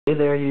Hey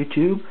there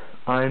YouTube,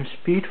 I'm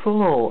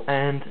Speedful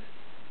and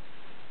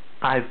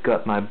I've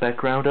got my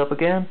background up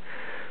again.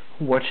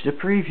 Watch the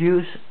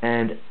previews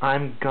and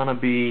I'm gonna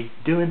be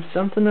doing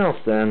something else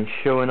than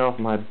showing off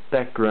my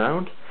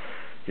background,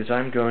 because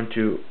I'm going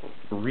to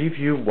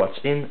review what's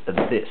in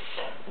this.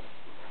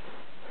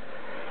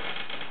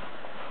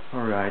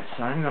 Alright,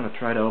 so I'm gonna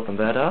try to open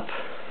that up.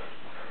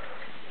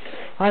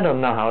 I don't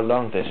know how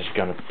long this is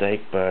gonna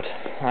take, but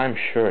I'm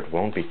sure it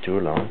won't be too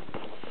long.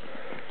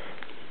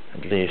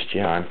 At least,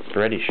 yeah, I'm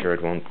pretty sure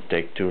it won't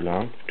take too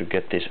long to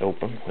get this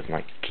open with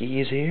my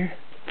keys here.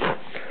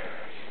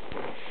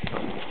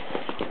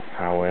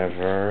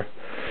 However,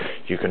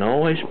 you can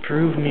always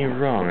prove me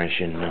wrong, as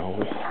you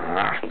know.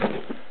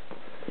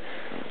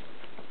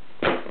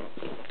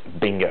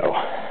 Bingo.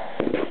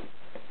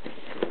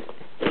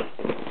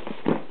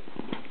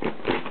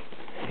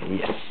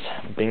 Yes,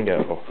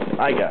 bingo.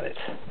 I got it.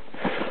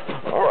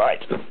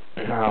 Alright,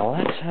 now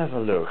let's have a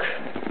look.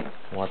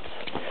 What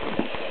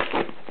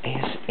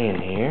is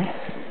in here?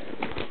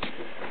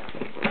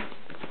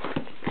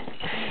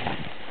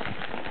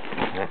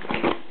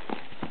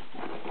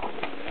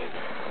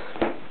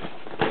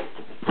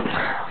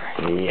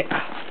 Yeah,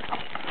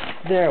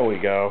 there we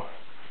go.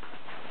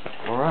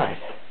 Alright,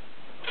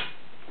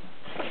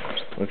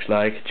 looks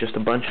like just a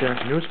bunch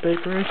of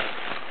newspapers.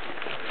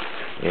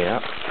 Yeah,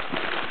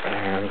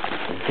 and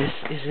this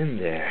is in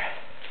there,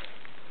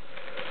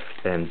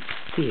 and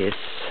this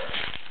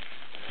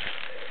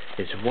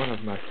is one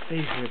of my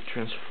favorite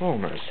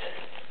Transformers.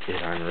 Is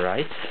I'm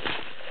right?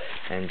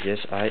 And yes,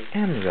 I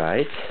am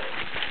right.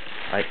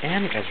 I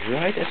am as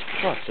right as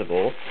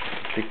possible,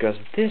 because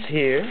this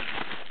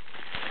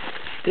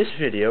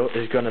video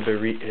is gonna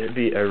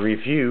be a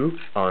review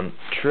on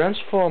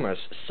Transformers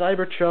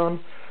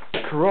Cybertron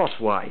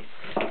Crosswise.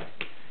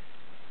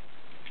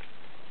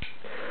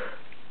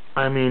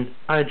 I mean,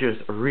 I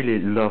just really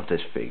love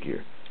this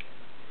figure.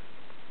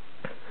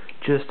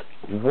 Just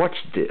watch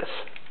this.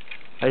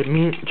 I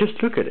mean,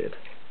 just look at it.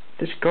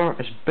 This car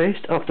is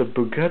based off the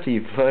Bugatti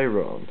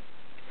Veyron,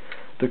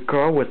 the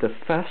car with the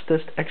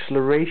fastest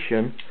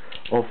acceleration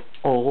of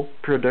all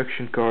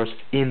production cars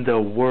in the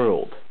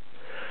world.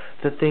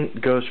 The thing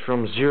goes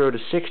from 0 to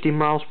 60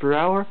 miles per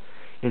hour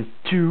in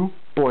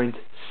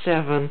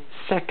 2.7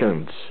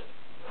 seconds.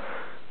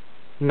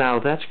 Now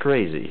that's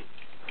crazy.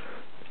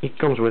 It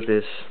comes with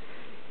this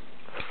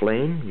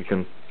flame you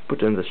can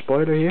put in the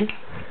spoiler here,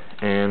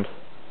 and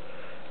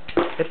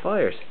it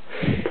fires.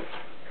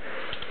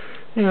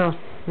 You know,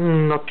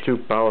 not too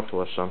powerful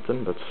or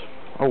something, but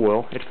oh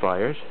well, it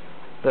fires.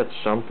 That's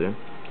something.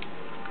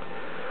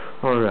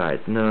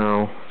 Alright,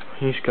 now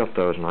he's got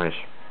those nice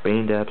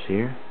paint apps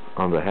here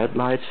on the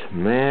headlights.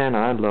 Man,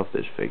 I love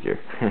this figure.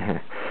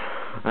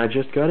 I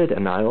just got it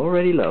and I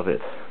already love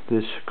it.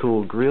 This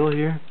cool grille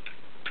here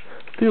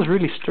feels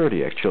really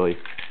sturdy, actually.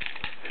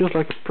 Feels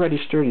like a pretty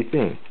sturdy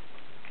thing.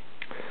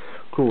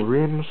 Cool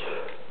rims.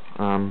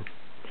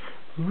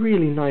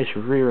 Really nice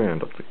rear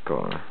end of the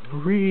car.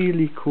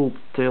 Really cool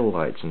tail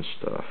lights and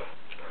stuff.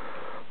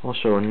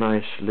 Also a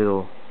nice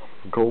little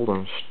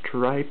golden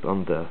stripe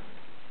on the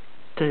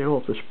tail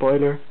of the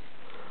spoiler.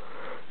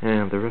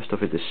 And the rest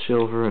of it is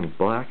silver and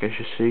black, as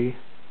you see.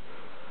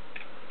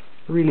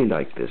 Really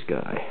like this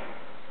guy.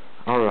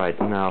 Alright,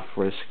 now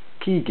for his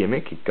key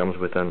gimmick, it comes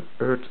with an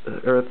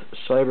Earth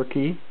Cyber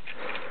key.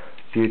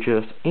 You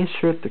just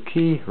insert the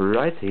key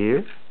right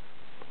here.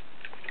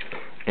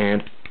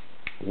 And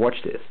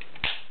watch this.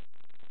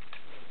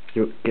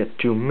 You get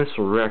 2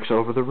 missile racks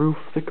over the roof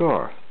of the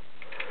car.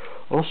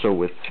 Also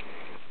with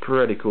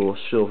pretty cool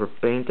silver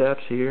paint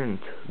apps here and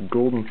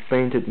golden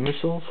painted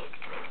missiles.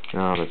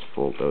 Now let's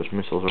fold those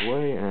missiles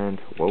away and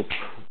whoop.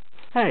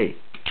 Hey,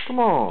 come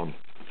on.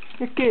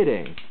 You're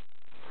kidding.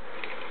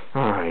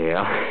 Oh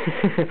yeah.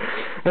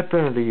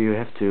 Apparently you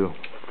have to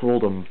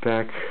fold them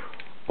back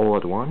all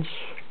at once.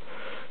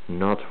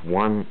 Not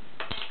one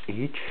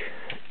each.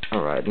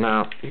 Alright,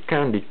 now you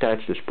can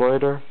detach the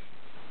spoiler.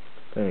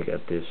 Then you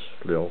get this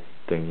little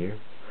thing here,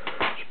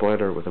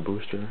 spoiler with a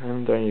booster,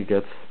 and then you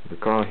get the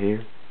car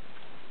here.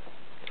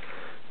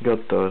 You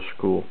got those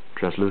cool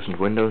translucent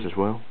windows as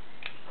well.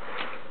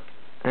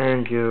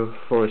 And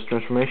for its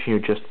transformation, you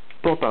just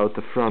pop out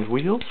the front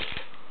wheels,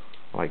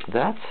 like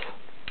that.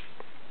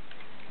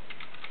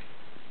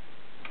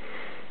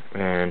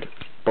 And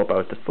pop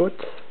out the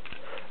foot,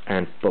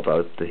 and pop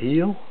out the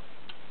heel,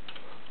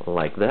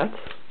 like that.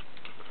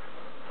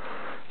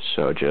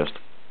 So just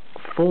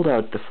fold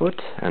out the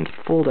foot and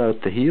fold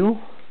out the heel.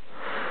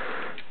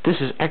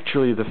 This is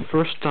actually the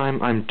first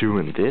time I'm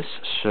doing this,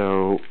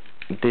 so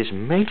this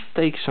may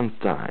take some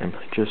time.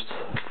 Just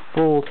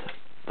fold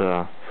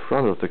the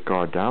front of the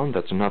car down.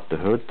 That's not the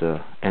hood,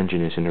 the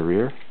engine is in the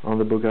rear on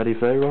the Bugatti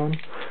Veyron.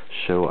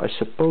 So I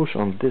suppose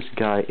on this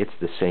guy it's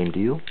the same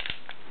deal.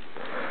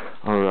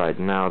 Alright,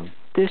 now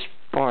this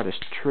part is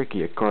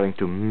tricky according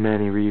to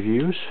many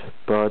reviews,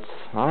 but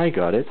I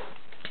got it.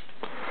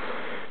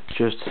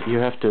 Just, you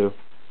have to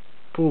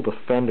pull the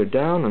fender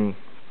down and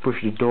push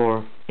the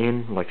door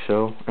in like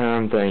so,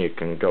 and then you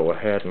can go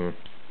ahead and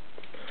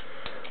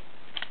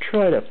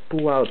try to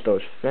pull out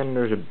those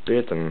fenders a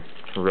bit and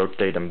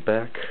rotate them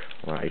back.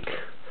 Like,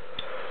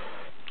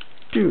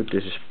 dude,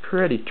 this is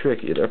pretty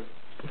tricky.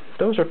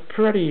 Those are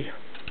pretty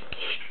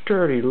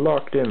sturdy,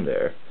 locked in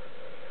there.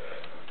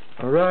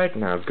 Alright,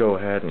 now go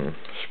ahead and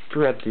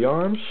spread the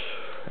arms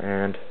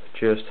and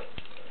just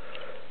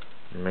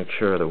make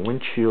sure the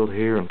windshield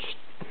here and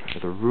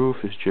the roof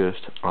is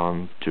just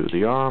onto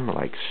the arm,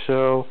 like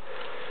so.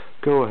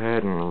 Go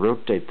ahead and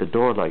rotate the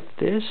door like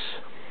this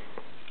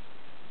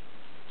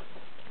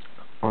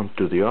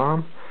onto the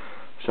arm,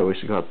 so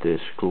he's got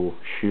this cool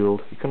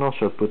shield. You can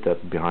also put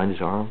that behind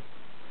his arm.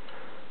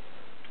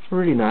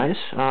 Really nice.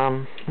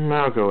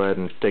 Now go ahead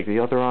and take the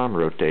other arm,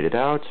 rotate it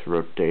out,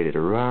 rotate it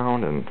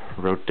around, and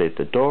rotate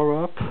the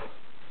door up,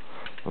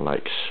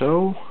 like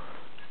so.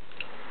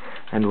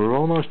 And we're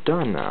almost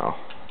done now.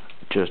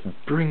 Just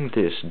bring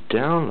this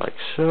down like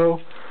so,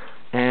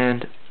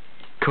 and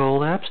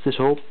collapse this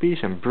whole piece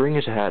and bring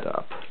his head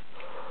up.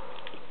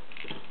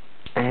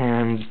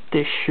 And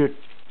this should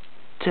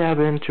tab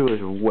into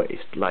his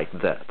waist like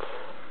that.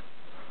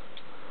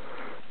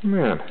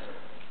 Man,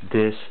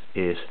 this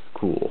is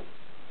cool.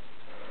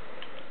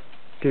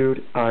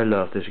 Dude, I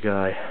love this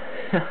guy.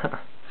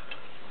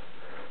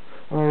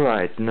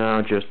 Alright,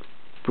 now just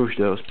push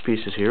those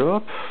pieces here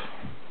up.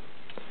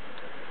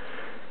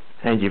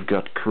 And you've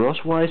got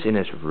Crosswise in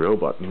his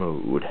robot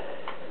mode.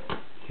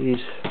 He's,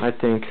 I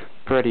think,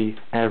 pretty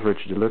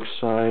average deluxe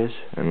size,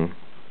 and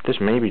this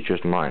may be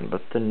just mine,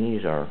 but the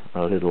knees are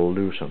a little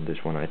loose on this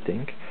one, I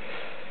think.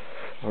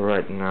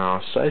 Alright,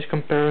 now size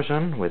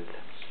comparison with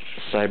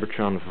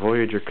Cybertron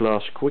Voyager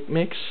class Quick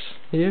Mix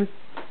here.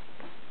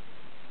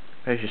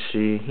 As you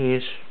see,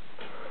 he's,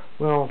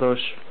 well, those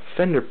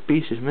fender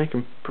pieces make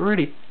him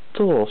pretty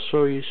tall,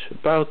 so he's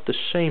about the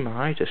same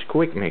height as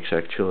Quick Mix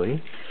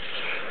actually,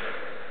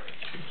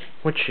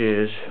 which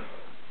is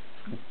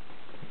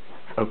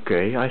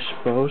okay, I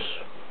suppose.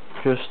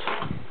 Just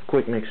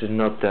Quick Mix is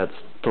not that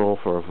tall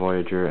for a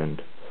Voyager,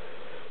 and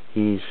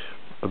he's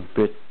a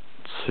bit,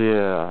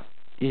 yeah,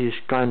 he's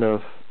kind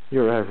of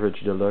your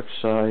average deluxe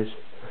size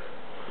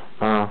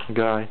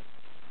guy.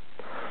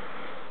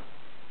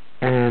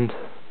 And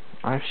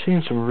I've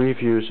seen some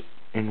reviews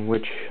in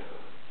which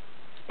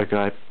a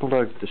guy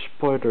plugged the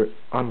spoiler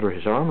under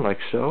his arm like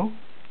so,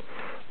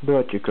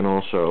 but you can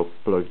also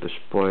plug the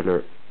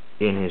spoiler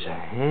in his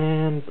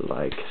hand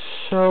like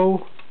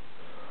so.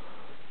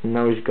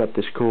 Now he's got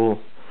this cool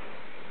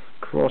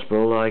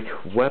crossbow-like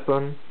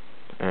weapon,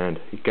 and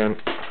he can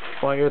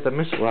fire the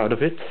missile out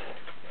of it.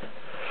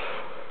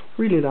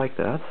 Really like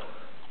that.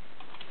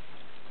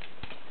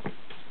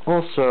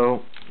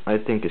 Also, I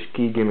think his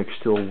key gimmick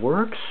still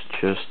works.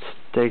 Just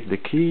take the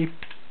key,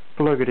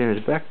 plug it in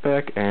his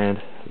backpack,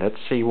 and let's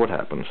see what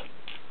happens.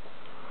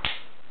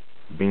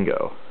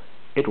 Bingo.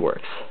 It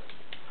works.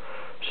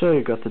 So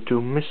you got the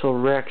two missile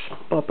racks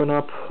popping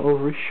up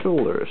over his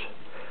shoulders.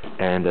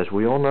 And as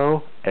we all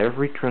know,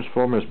 every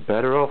Transformer is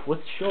better off with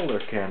shoulder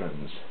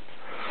cannons.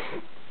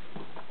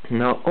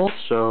 Now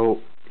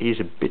also, he's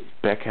a bit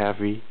back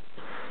heavy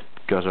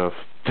because of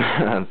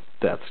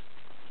that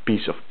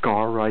piece of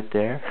car right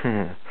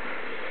there.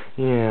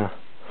 Yeah,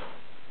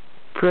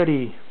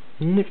 pretty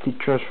nifty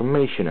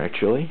transformation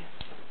actually.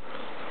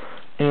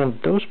 And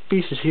those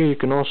pieces here you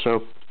can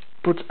also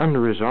put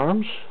under his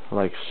arms,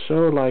 like so,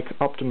 like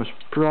Optimus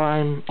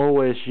Prime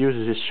always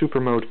uses his super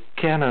mode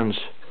cannons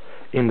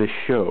in the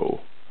show,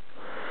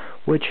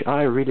 which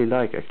I really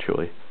like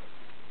actually.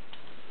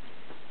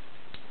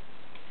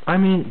 I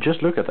mean,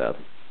 just look at that.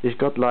 He's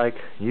got like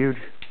huge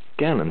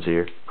cannons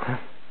here.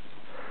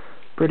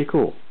 Pretty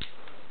cool.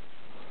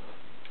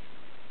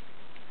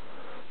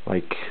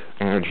 Like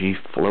energy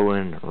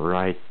flowing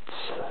right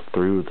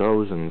through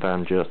those and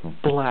then just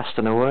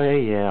blasting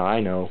away. Yeah, I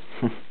know.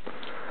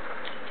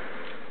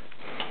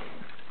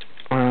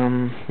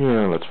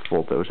 Yeah, let's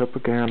fold those up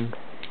again.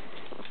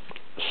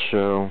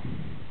 So,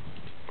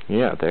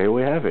 yeah, there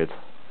we have it.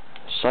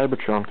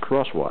 Cybertron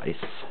Crosswise.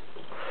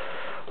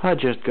 I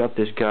just got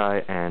this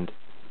guy and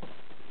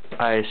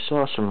I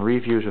saw some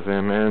reviews of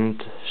him,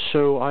 and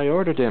so I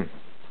ordered him.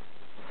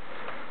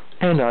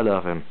 And I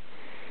love him.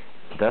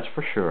 That's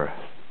for sure.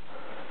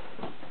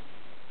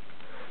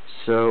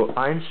 So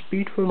I'm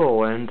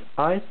Speedful, and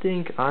I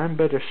think I'm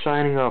better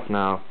signing off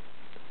now.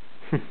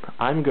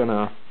 I'm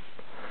gonna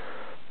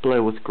play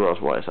with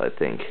Crosswise, I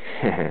think.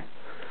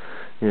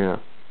 Yeah,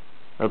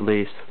 at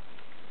least.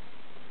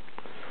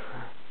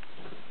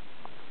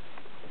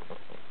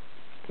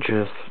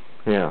 Just,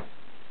 yeah.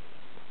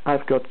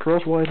 I've got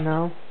Crosswise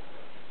now.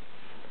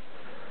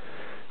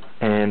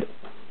 And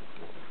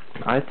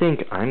I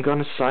think I'm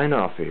gonna sign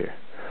off here.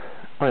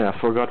 Oh yeah, I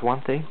forgot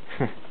one thing.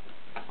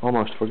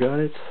 Almost forgot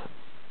it.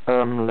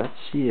 Let's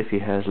see if he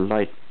has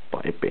light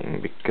piping,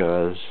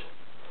 because,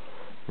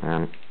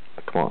 man,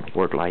 come on,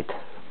 work light.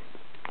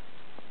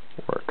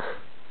 Work.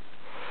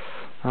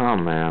 Oh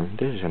man,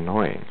 this is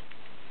annoying.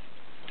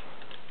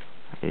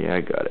 Yeah,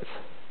 I got it.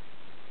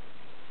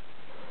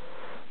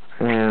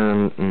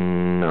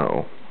 And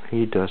no,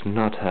 he does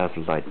not have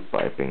light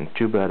piping.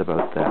 Too bad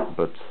about that,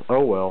 but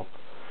oh well.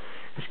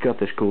 He's got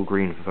this cool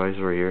green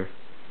visor here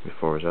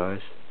before his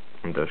eyes,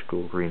 and those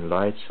cool green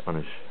lights on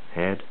his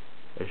head,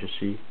 as you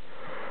see.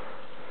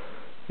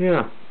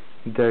 Yeah,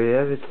 there you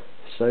have it,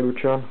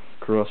 Cybertron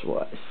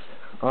Crosswise.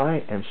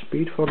 I am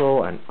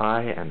Speedfollow, and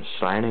I am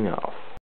signing off.